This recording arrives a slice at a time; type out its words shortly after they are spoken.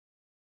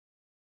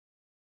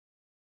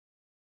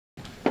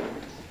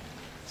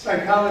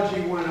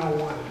Psychology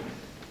 101.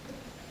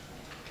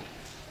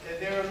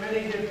 There are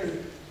many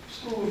different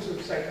schools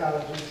of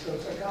psychology, so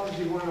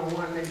Psychology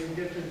 101 may be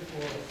different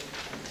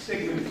for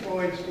Sigmund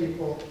Freud's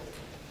people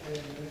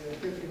and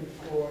different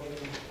for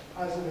the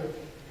positive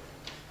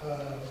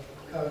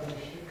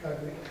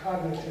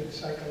cognitive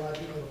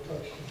psychological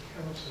approach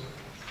to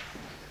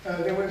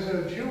counseling. There was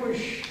a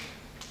Jewish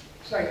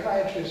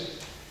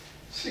psychiatrist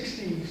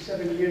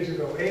 67 years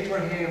ago,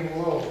 Abraham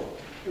Lowe.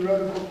 He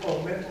wrote a book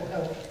called Mental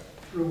Health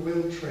Through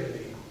Will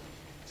Training.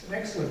 It's an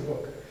excellent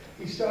book.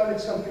 He started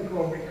something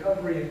called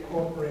Recovery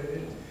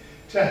Incorporated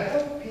to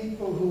help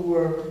people who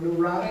were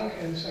neurotic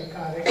and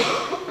psychotic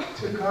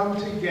to come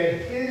to get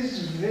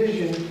his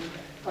vision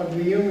of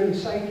the human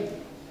psyche.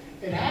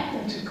 It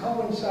happened to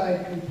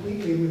coincide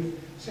completely with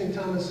St.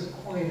 Thomas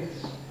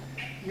Aquinas.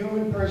 The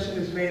human person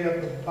is made up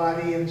of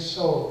body and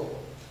soul.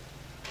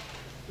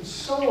 The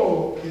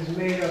soul is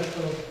made up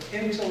of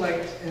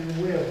intellect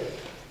and will.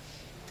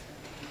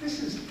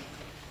 This is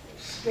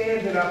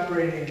standard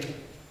operating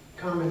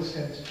common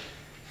sense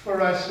for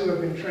us who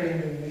have been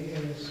trained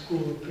in the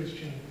school of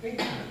Christian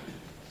thinking.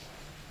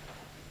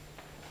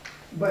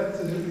 But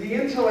the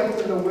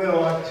intellect and the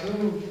will are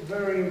two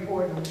very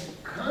important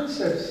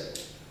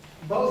concepts.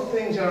 Both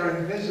things are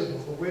invisible.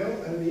 The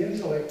will and the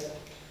intellect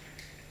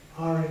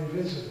are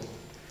invisible.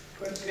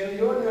 But in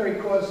the ordinary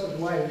course of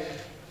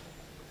life,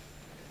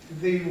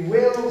 the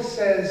will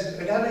says,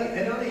 it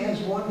only has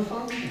one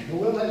function. The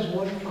will has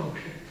one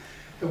function.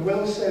 The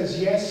will says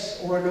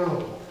yes or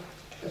no.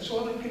 That's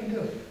all it can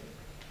do.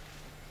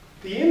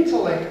 The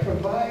intellect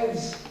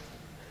provides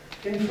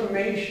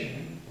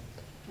information,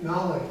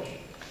 knowledge,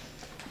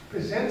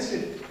 presents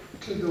it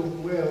to the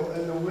will,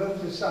 and the will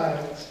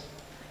decides,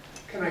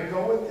 can I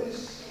go with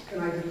this?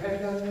 Can I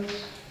depend on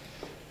this?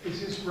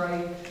 Is this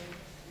right?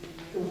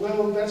 The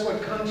will, that's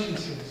what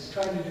conscience is,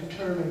 trying to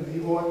determine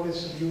the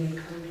oughtness of human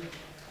conduct.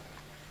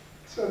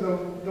 So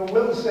the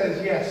will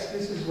says, yes,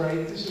 this is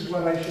right, this is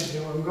what I should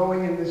do, I'm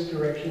going in this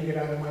direction, get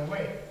out of my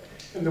way.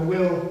 And the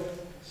will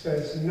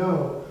says,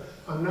 no,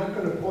 I'm not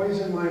going to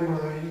poison my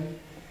mind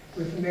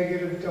with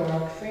negative,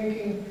 dark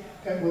thinking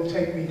that will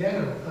take me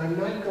down. I'm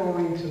not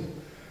going to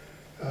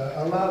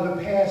allow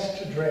the past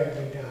to drag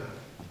me down.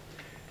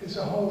 There's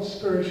a whole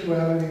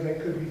spirituality that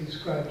could be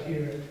described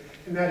here,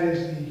 and that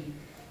is the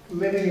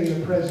living in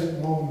the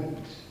present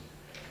moment.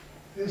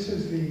 This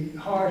is the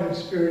heart of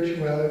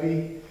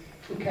spirituality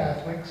for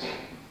Catholics.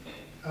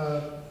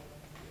 A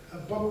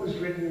book was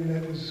written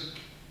that was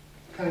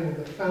kind of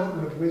the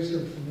fountain of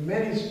wisdom for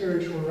many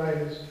spiritual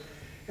writers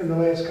in the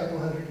last couple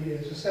hundred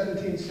years. A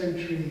 17th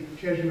century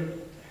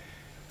Jesuit,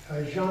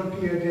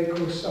 Jean-Pierre de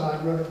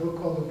Caussade, wrote a book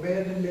called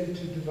Abandonment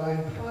to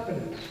Divine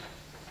Providence.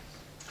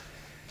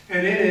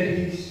 And in it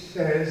he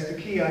says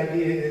the key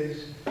idea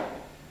is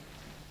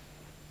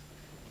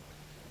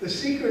the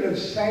secret of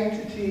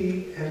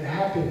sanctity and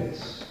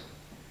happiness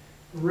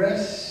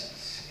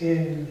rests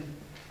in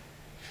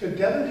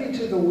fidelity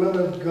to the will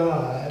of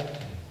God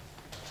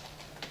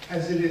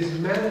as it is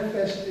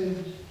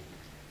manifested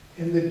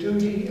in the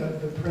duty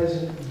of the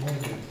present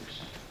moment.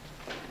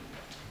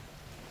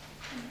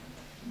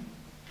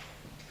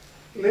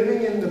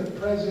 Living in the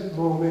present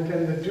moment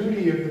and the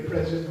duty of the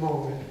present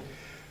moment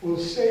will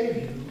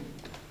save you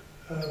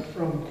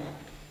from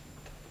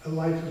a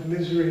life of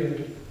misery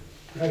and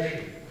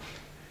depression.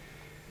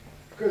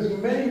 Because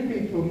many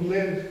people who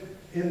live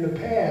in the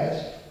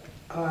past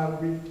are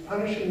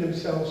punishing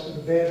themselves for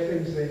the bad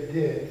things they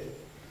did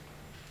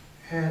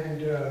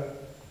and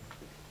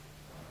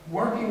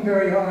working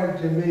very hard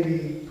to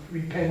maybe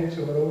repent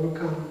or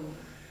overcome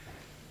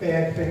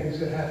bad things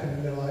that happened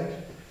in their life.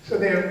 So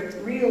their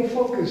real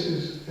focus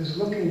is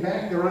looking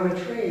back. They're on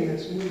a train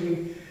that's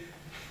moving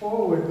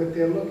forward, but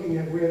they're looking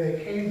at where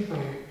they came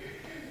from.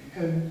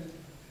 And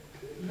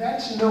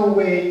that's no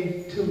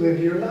way to live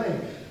your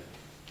life.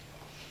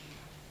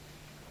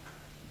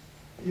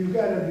 You've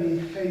got to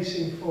be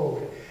facing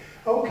forward.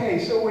 Okay,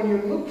 so when you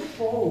look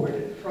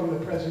forward from the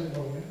present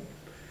moment,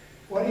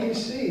 what do you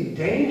see?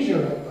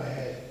 Danger up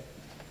ahead.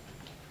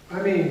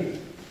 I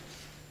mean,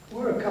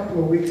 we're a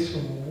couple of weeks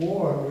from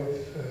war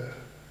with,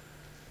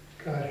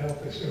 God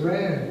help us,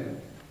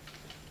 Iran.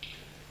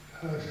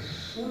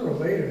 Sooner or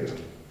later,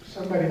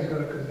 somebody's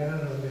going to come down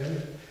on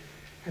them.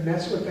 And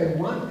that's what they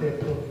want. They're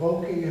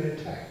provoking an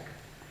attack.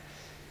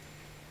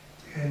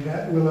 And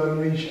that will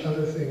unleash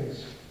other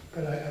things.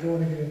 But I don't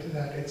want to get into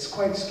that. It's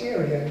quite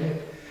scary, I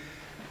admit.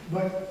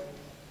 But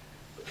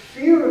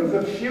fear of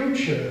the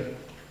future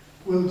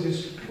will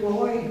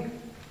destroy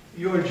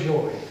your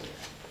joy.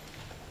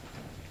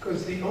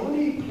 Because the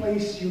only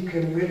place you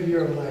can live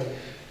your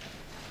life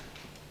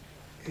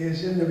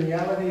is in the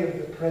reality of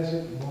the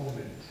present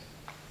moment.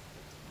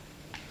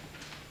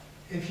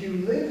 If you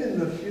live in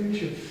the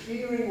future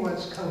fearing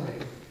what's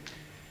coming,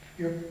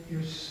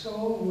 your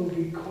soul will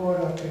be caught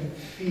up in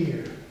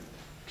fear.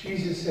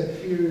 Jesus said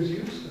fear is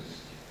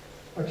useless.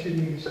 What you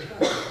need is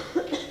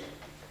trust.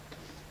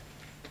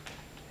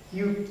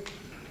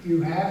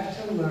 You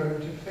have to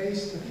learn to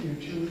face the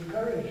future with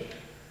courage.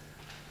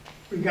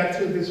 We got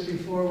through this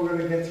before, we're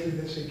going to get through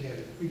this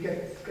again.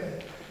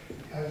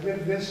 I've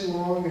lived this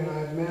long, and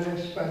I've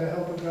managed, by the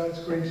help of God's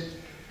grace,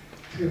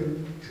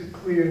 to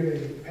clear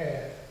the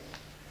path.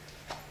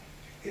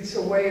 It's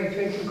a way of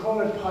thinking, call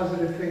it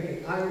positive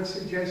thinking. I would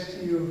suggest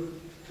to you,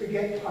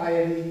 forget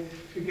piety,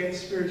 forget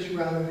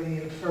spirituality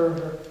and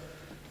fervor,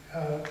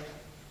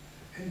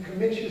 and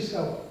commit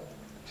yourself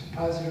to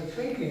positive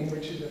thinking,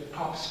 which is a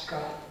pop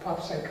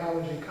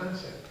psychology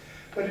concept.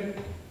 But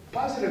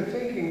positive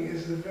thinking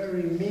is the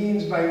very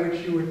means by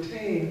which you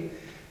attain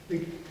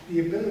the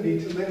ability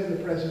to live in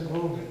the present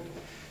moment.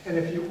 And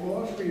if you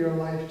offer your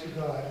life to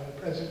God in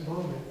the present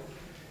moment,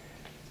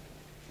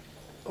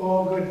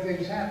 all good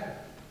things happen.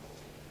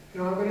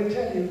 Now, I'm going to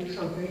tell you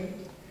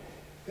something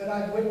that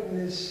I've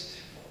witnessed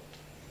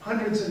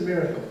hundreds of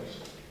miracles.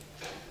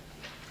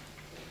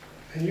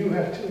 And you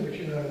have too, but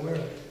you're not aware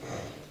of it.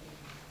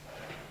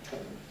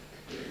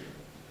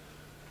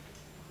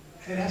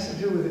 It has to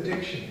do with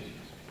addiction,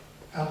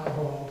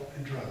 alcohol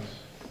and drugs.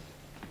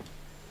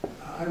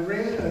 I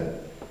ran a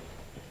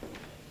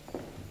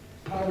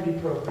poverty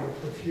program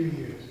for a few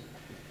years.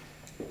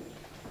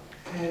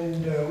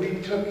 And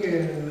we took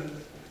in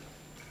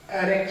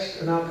addicts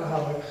and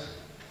alcoholics.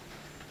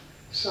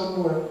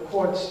 Some were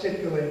court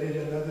stipulated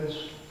and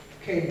others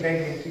came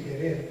begging to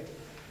get in.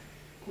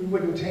 We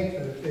wouldn't take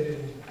them if they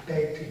didn't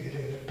beg to get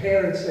in. The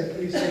parents said,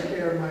 please take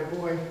care of my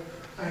boy.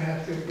 I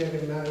have to get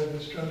him out of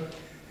this drug.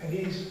 And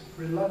he's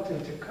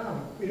reluctant to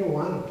come. We don't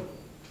want him.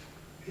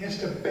 He has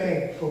to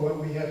beg for what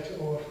we have to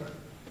offer.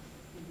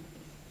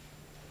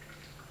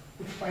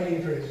 We're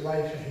fighting for his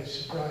life and his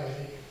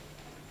sobriety.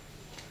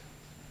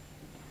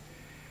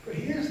 But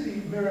here's the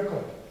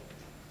miracle.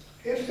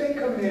 If they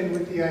come in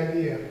with the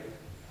idea,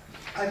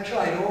 I've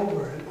tried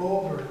over and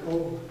over and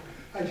over,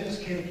 I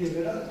just can't give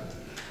it up.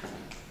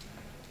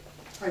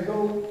 I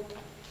go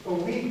a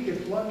week,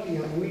 if lucky,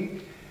 I'm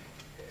weak,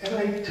 and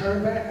I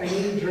turn back. I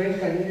need a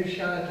drink, I need a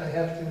shot,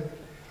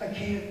 I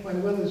can't, my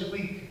will is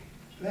weak.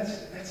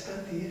 That's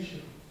not the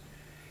issue.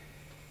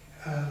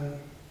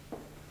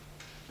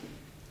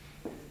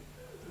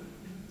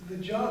 The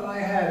job I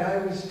had,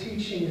 I was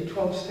teaching the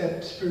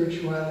 12-step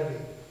spirituality.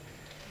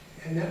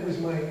 And that was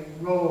my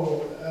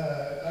role.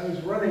 I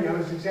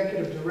was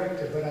executive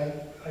director, but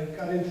I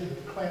got into the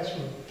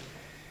classroom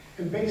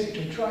and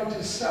basically tried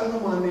to sell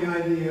them on the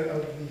idea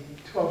of the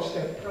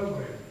 12-step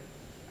program.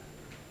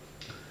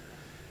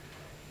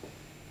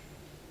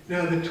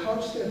 Now, the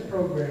 12-step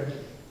program,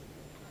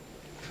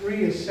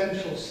 3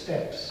 essential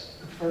steps,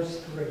 the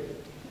first 3.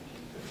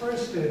 The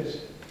first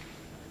is,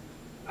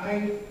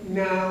 I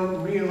now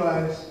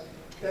realize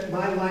that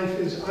my life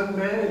is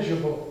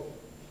unmanageable.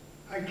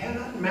 I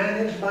cannot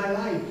manage my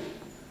life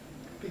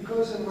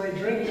because of my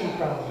drinking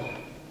problem.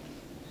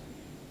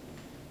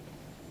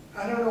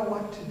 I don't know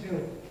what to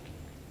do.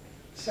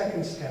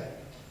 Second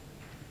step,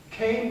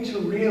 came to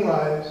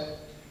realize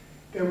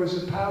there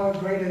was a power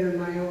greater than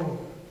my own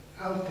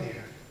out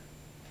there.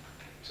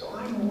 So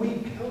I'm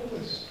weak,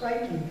 helpless,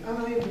 frightened,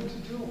 unable to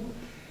do.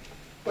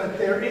 But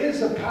there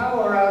is a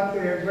power out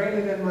there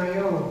greater than my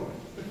own.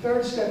 The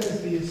third step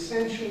is the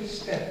essential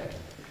step.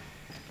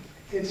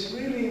 It's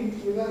really,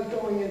 without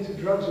going into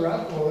drugs or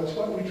alcohol, it's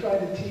what we try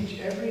to teach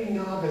every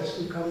novice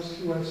who comes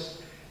to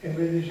us in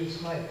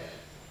religious life.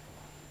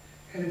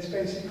 And it's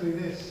basically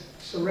this: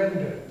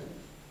 surrender.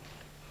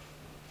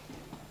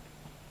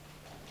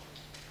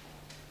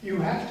 You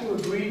have to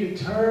agree to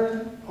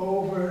turn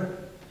over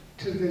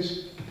to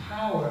this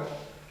power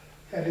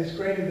that is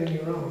greater than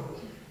your own.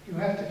 You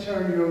have to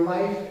turn your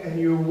life and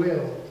your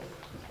will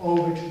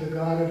over to the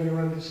God of your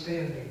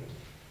understanding.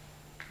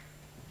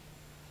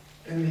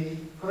 And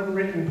the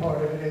unwritten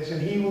part of it is, and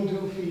he will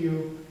do for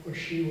you, or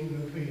she will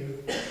do for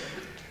you,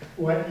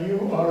 what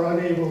you are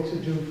unable to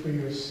do for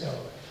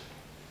yourself.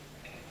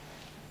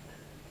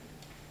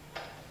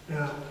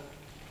 Now,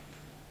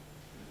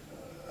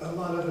 a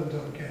lot of them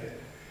don't get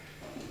it.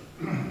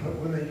 But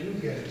when they do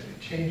get it,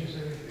 it changes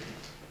everything.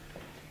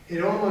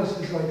 It almost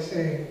is like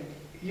saying,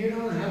 you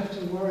don't have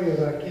to worry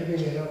about giving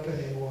it up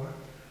anymore.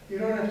 You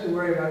don't have to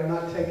worry about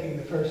not taking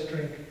the first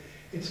drink.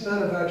 It's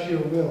not about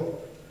your will.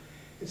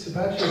 It's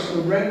about your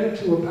surrender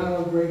to a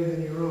power greater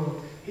than your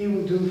own. He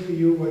will do for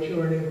you what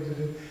you're unable to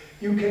do.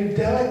 You can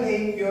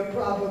delegate your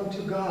problem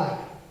to God.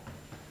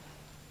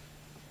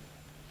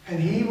 And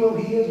he will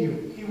heal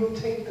you. He will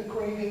take the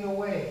craving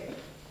away.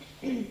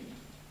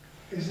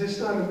 Is this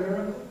not a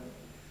miracle?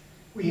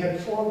 We had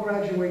 4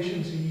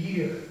 graduations a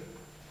year.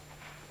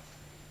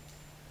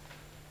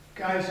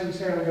 Guys who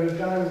say, I'm going to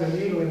die with a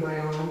needle in my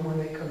arm when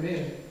they come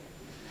in.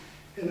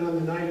 And on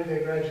the night of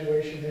their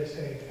graduation, they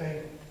say,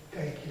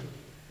 thank you,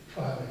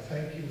 Father.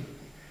 Thank you,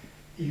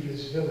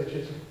 Eva's Village.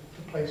 It's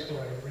the place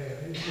where I ran.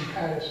 It's in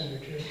Patterson, New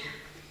Jersey.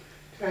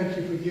 Thank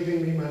you for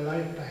giving me my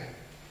life back.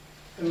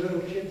 And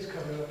little kids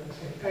coming up and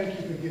saying, thank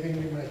you for giving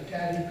me my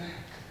daddy back.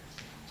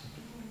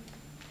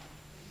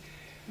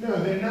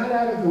 No, they're not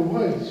out of the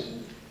woods.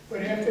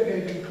 But after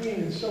they've been clean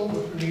and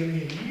sober for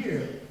nearly a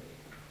year,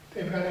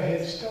 they've got a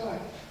head start.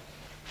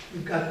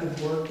 We've got them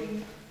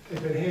working.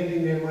 They've been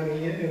handing their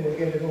money in, and we'll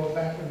get it all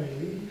back when they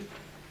leave.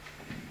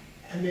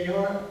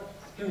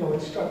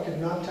 instructed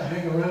not to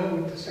hang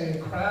around with the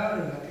same crowd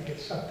and not to get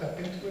sucked up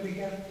into it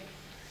again.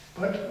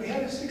 But we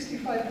had a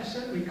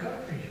 65%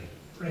 recovery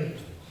rate,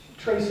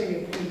 tracing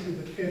it into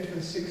the 5th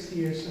and 6th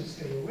year since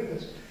they were with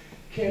us.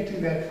 Can't do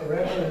that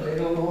forever, and they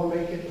don't all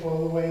make it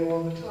all the way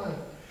all the time.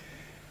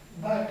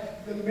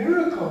 But the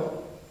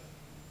miracle,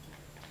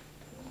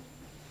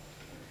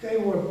 they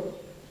were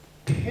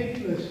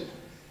pitiless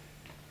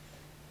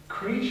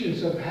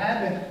creatures of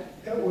habit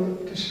that were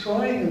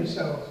destroying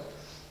themselves,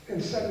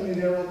 and suddenly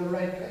they're on the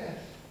right path.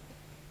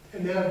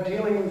 And now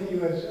dealing with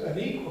you as an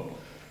equal,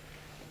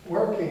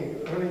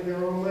 working, earning their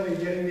own money,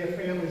 getting their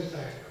families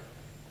back.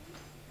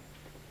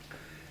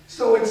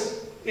 So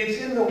it's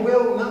in the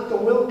will, not the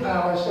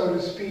willpower, so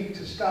to speak,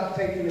 to stop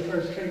taking the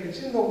first drink.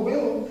 It's in the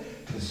will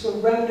to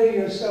surrender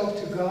yourself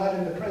to God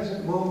in the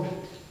present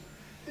moment.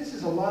 This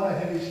is a lot of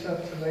heavy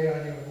stuff to lay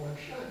on you in one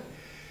shot.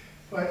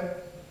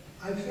 But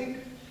I think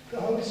the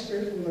Holy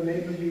Spirit will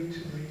enable you to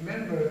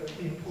remember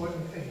the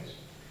important things.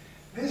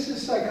 This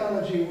is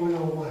Psychology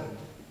 101.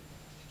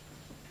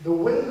 The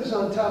will is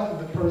on top of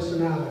the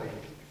personality.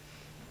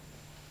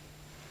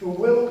 The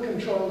will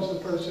controls the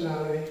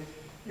personality.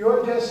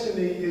 Your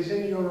destiny is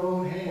in your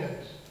own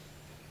hands.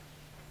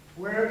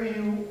 Wherever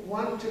you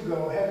want to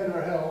go, heaven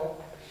or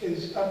hell,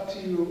 is up to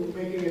you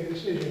making a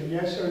decision,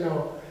 yes or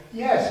no.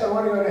 Yes, I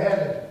want to go to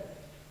heaven.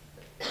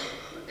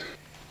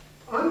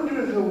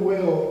 Under the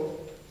will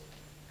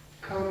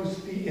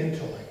comes the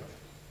intellect.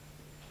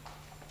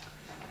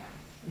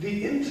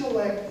 The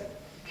intellect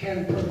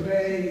can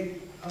purvey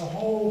a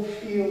whole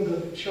field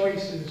of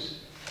choices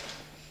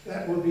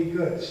that will be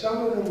good.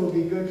 Some of them will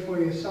be good for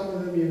you, some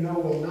of them you know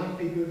will not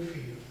be good for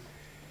you.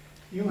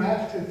 You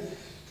have to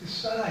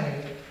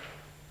decide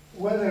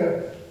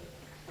whether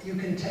you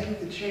can take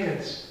the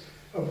chance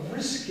of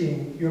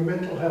risking your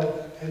mental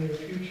health and your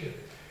future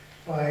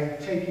by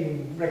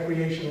taking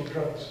recreational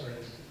drugs, for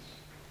instance.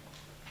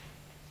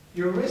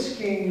 You're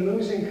risking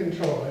losing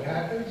control. It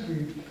happens.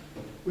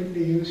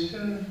 Whitney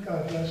Houston,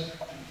 God bless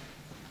her,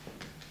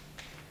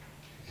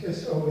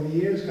 just over the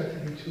years got to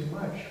be too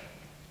much.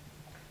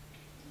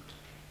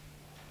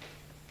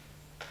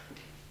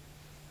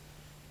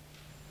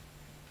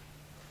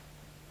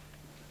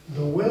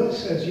 The will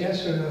says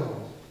yes or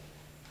no.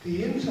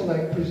 The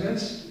intellect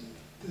presents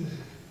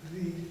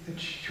the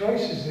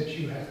choices that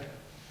you have.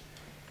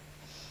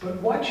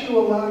 But what you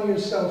allow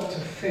yourself to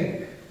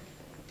think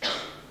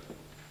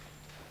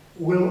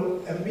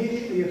will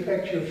immediately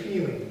affect your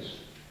feelings.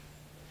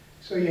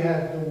 So you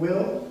have the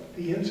will,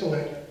 the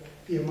intellect,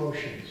 the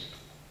emotions.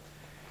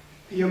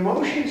 The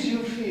emotions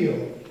you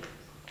feel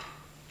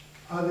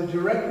are the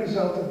direct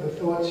result of the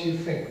thoughts you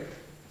think.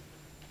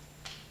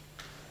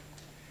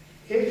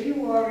 If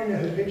you are in a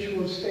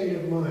habitual state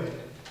of mind,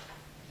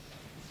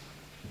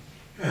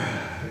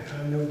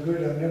 I'm no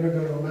good, I'm never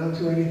going to amount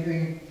to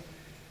anything,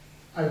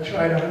 I've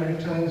tried 100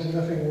 times and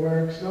nothing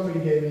works, nobody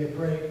gave me a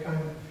break,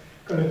 I'm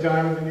going to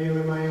die with a needle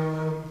in my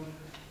arm,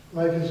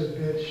 life is a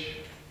bitch,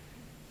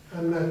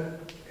 I'm not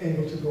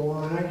able to go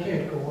on, I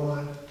can't go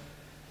on.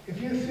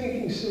 If you're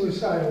thinking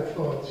suicidal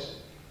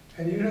thoughts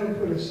and you don't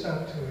put a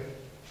stop to it,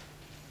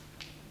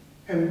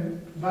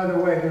 and by the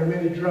way, there are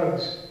many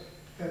drugs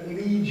that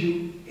lead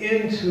you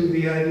into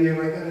the idea of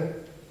I gotta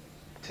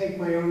take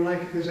my own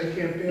life because I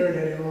can't bear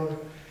it any longer.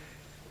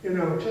 You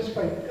know, just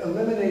by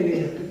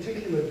eliminating a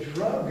particular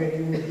drug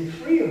and you will be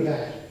free of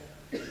that.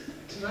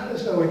 It's not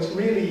as though it's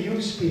really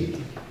you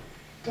speaking.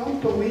 Don't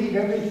believe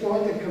every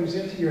thought that comes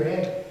into your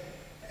head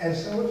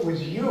as though it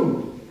was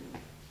you.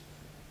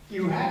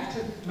 You have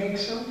to make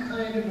some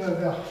kind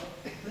of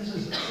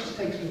this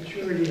takes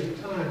maturity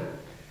and time.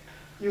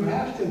 You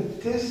have to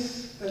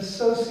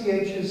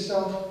disassociate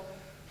yourself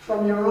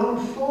from your own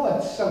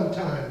thoughts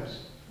sometimes.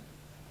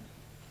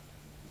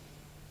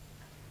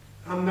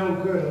 I'm no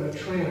good, I'm a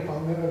tramp,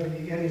 I'll never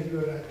be any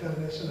good, I've done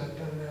this and I've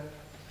done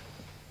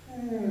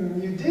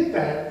that. You did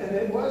that and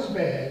it was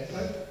bad,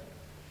 but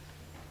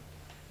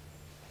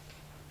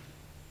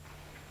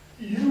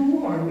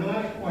you are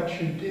not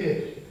what you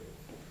did.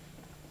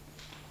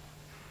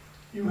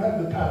 You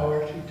have the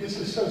power to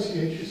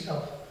disassociate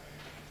yourself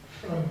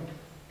from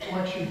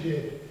what you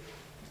did.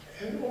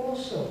 And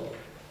also,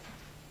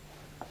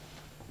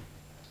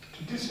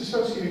 to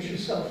disassociate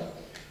yourself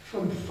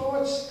from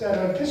thoughts that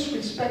are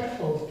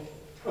disrespectful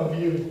of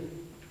you.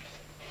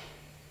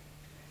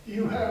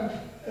 You have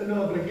an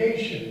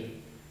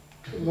obligation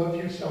to love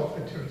yourself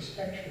and to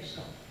respect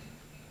yourself.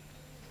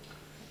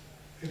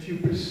 If you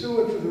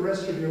pursue it for the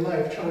rest of your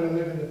life, trying to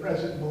live in the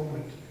present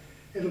moment,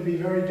 it'll be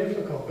very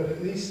difficult, but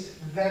at least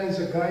that is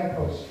a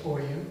guidepost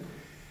for you.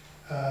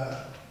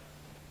 The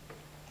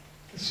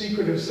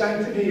secret of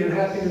sanctity and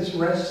happiness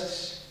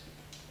rests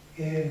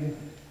in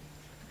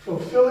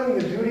fulfilling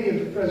the duty of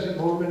the present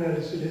moment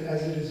as it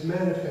is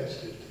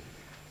manifested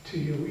to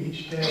you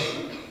each day.